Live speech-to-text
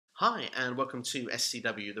Hi and welcome to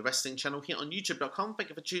SCW, the wrestling channel here on YouTube.com. Thank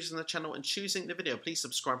you for choosing the channel and choosing the video. Please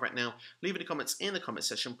subscribe right now. Leave any comments in the comment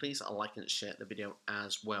section. Please like and share the video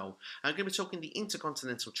as well. I'm going to be talking the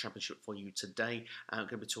Intercontinental Championship for you today. I'm going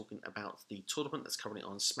to be talking about the tournament that's currently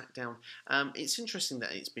on SmackDown. It's interesting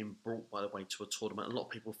that it's been brought, by the way, to a tournament. A lot of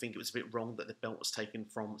people think it was a bit wrong that the belt was taken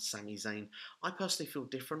from Sami Zayn. I personally feel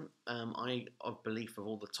different. I have belief of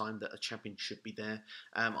all the time that a champion should be there.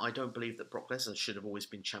 I don't believe that Brock Lesnar should have always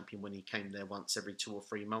been champion when he came there once every 2 or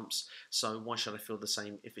 3 months. So why should I feel the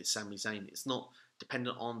same if it's Sami Zayn? It's not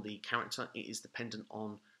dependent on the character, it is dependent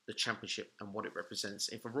on the championship and what it represents.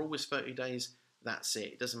 If a Raw is 30 days, that's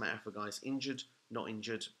it. It doesn't matter if a guy's injured, not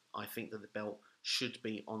injured. I think that the belt should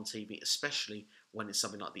be on TV, especially when it's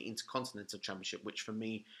something like the Intercontinental Championship, which for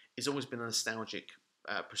me has always been a nostalgic,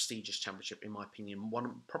 prestigious championship, in my opinion.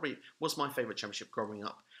 Probably was my favourite championship growing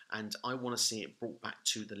up, and I want to see it brought back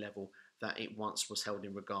to the level that it once was held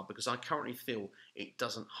in regard, because I currently feel it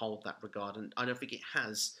doesn't hold that regard, and I don't think it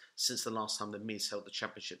has since the last time The Miz held the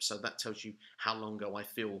championship. So that tells you how long ago I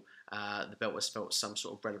feel the belt has felt some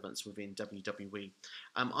sort of relevance within WWE.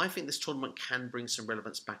 I think this tournament can bring some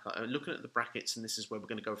relevance back. Looking at the brackets, and this is where we're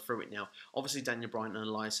going to go through it now. Obviously, Daniel Bryan and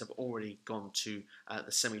Elias have already gone to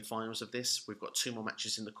the semi-finals of this. We've got 2 more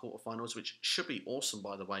matches in the quarterfinals, which should be awesome,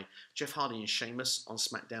 by the way. Jeff Hardy and Sheamus on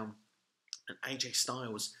SmackDown, and AJ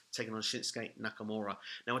Styles taking on Shinsuke Nakamura.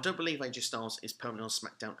 Now, I don't believe AJ Styles is permanently on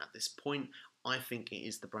SmackDown at this point. I think it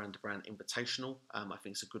is the brand-to-brand invitational. I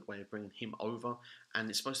think it's a good way of bringing him over. And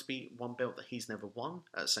it's supposed to be one belt that he's never won,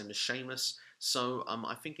 same as Sheamus. So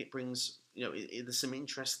I think it brings, there's some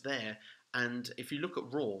interest there. And if you look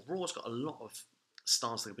at Raw, Raw's got a lot of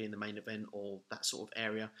stars that could be in the main event or that sort of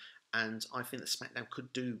area. And I think that SmackDown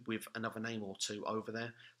could do with another name or 2 over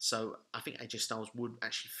there. So I think AJ Styles would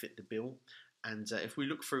actually fit the bill. And if we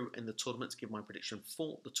look through in the tournament to give my prediction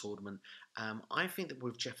for the tournament, I think that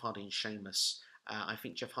with Jeff Hardy and Sheamus, I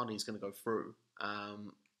think Jeff Hardy is going to go through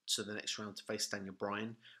to the next round to face Daniel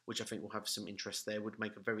Bryan, which I think will have some interest there, would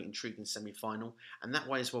make a very intriguing semi-final. And that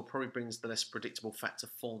way as well probably brings the less predictable factor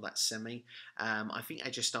for that semi. I think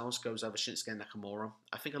AJ Styles goes over Shinsuke Nakamura.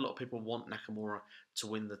 I think a lot of people want Nakamura to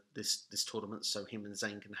win this tournament, so him and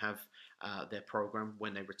Zayn can have their program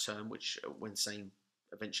when they return, when Zayn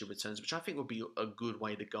eventually returns, which I think would be a good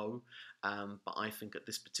way to go. But I think at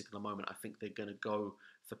this particular moment, I think they're going to go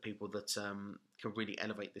for people that can really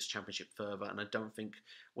elevate this championship further. And I don't think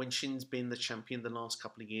when Shin's been the champion the last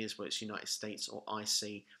couple of years, whether it's United States or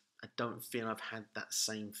IC, I don't feel I've had that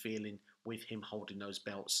same feeling with him holding those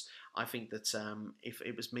belts. I think that if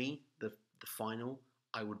it was me, the final,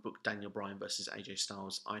 I would book Daniel Bryan versus AJ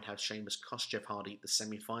Styles. I'd have Sheamus cost Jeff Hardy the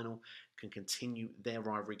semi-final, can continue their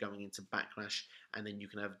rivalry going into Backlash, and then you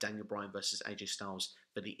can have Daniel Bryan versus AJ Styles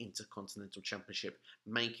for the Intercontinental Championship.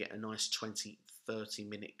 Make it a nice 20-30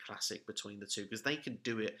 minute classic between the two, because they can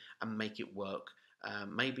do it and make it work.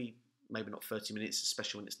 Maybe not 30 minutes,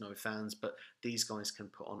 especially when it's no fans, but these guys can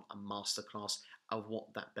put on a masterclass of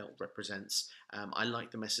what that belt represents. I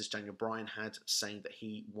like the message Daniel Bryan had, saying that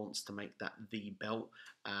he wants to make that the belt,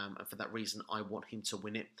 and for that reason, I want him to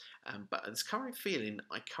win it. But I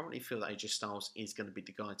currently feel that AJ Styles is going to be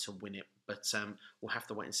the guy to win it, but we'll have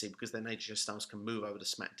to wait and see, because then AJ Styles can move over to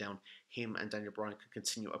SmackDown. Him and Daniel Bryan can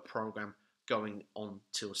continue a program going on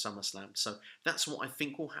till SummerSlam. So that's what I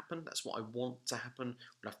think will happen. That's what I want to happen.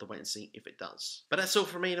 We'll have to wait and see if it does. But that's all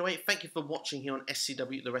from me anyway. Thank you for watching here on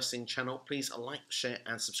SCW, the wrestling channel. Please like, share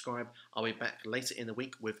and subscribe. I'll be back later in the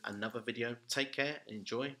week with another video. Take care and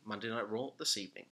enjoy Monday Night Raw this evening.